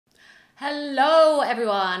Hello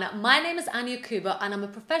everyone, my name is Ania Kubow and I'm a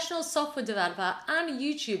professional software developer and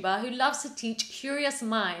YouTuber who loves to teach curious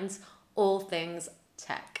minds all things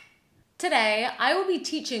tech. Today, I will be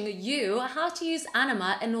teaching you how to use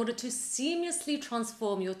Anima in order to seamlessly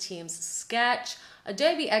transform your team's Sketch,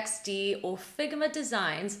 Adobe XD or Figma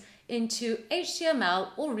designs into HTML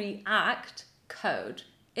or React code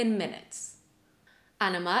in minutes.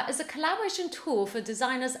 Anima is a collaboration tool for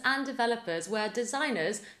designers and developers where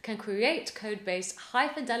designers can create code-based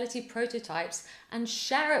high-fidelity prototypes and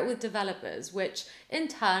share it with developers, which in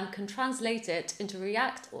turn can translate it into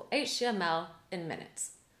React or HTML in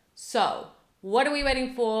minutes. So, what are we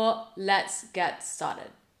waiting for? Let's get started.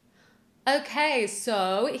 Okay,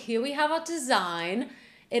 so here we have our design.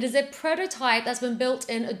 It is a prototype that's been built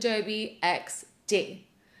in Adobe XD.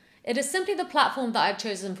 It is simply the platform that I've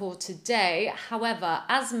chosen for today. However,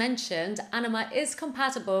 as mentioned, Anima is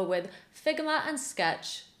compatible with Figma and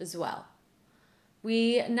Sketch as well.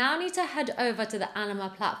 We now need to head over to the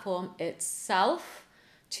Anima platform itself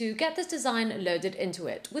to get this design loaded into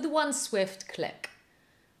it with one swift click.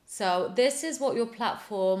 So this is what your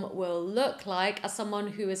platform will look like as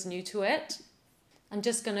someone who is new to it. I'm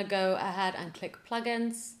just going to go ahead and click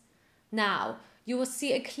plugins. Now, you will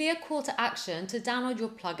see a clear call to action to download your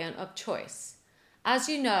plugin of choice. As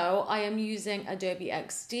you know, I am using Adobe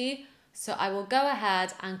XD, so I will go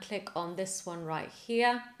ahead and click on this one right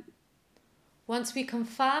here. Once we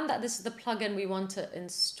confirm that this is the plugin we want to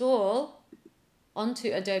install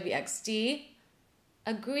onto Adobe XD,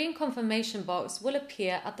 a green confirmation box will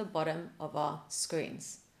appear at the bottom of our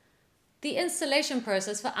screens. The installation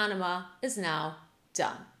process for Anima is now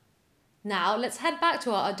done. Now let's head back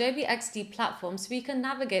to our Adobe XD platform so we can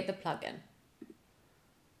navigate the plugin.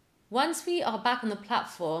 Once we are back on the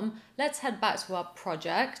platform, let's head back to our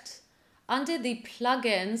project. Under the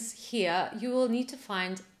plugins here, you will need to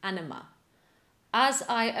find Anima. As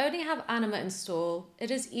I only have Anima installed,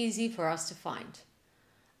 it is easy for us to find.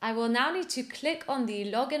 I will now need to click on the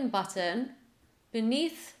login button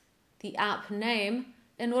beneath the app name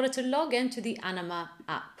in order to log into the Anima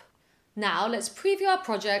app. Now let's preview our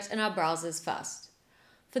project in our browsers first.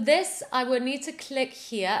 For this, I will need to click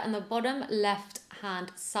here in the bottom left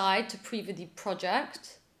hand side to preview the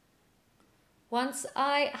project. Once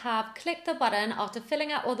I have clicked the button after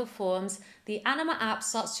filling out all the forms, the Anima app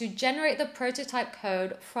starts to generate the prototype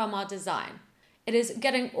code from our design. It is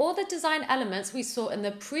getting all the design elements we saw in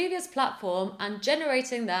the previous platform and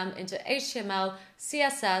generating them into HTML,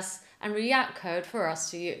 CSS, and React code for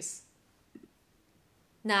us to use.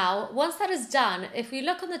 Now, once that is done, if we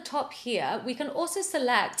look on the top here, we can also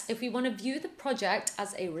select if we want to view the project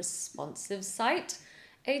as a responsive site,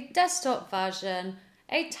 a desktop version,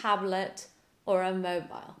 a tablet, or a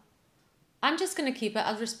mobile. I'm just going to keep it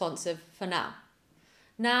as responsive for now.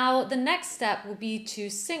 Now, the next step will be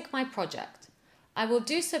to sync my project. I will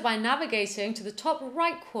do so by navigating to the top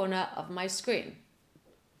right corner of my screen.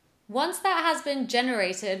 Once that has been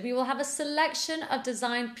generated, we will have a selection of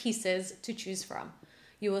design pieces to choose from.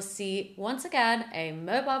 You will see, once again, a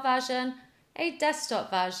mobile version, a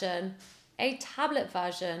desktop version, a tablet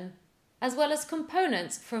version, as well as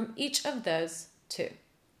components from each of those two.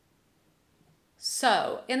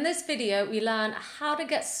 So, in this video, we learn how to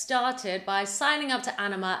get started by signing up to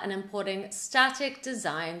Anima and importing static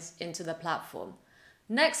designs into the platform.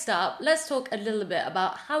 Next up, let's talk a little bit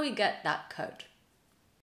about how we get that code.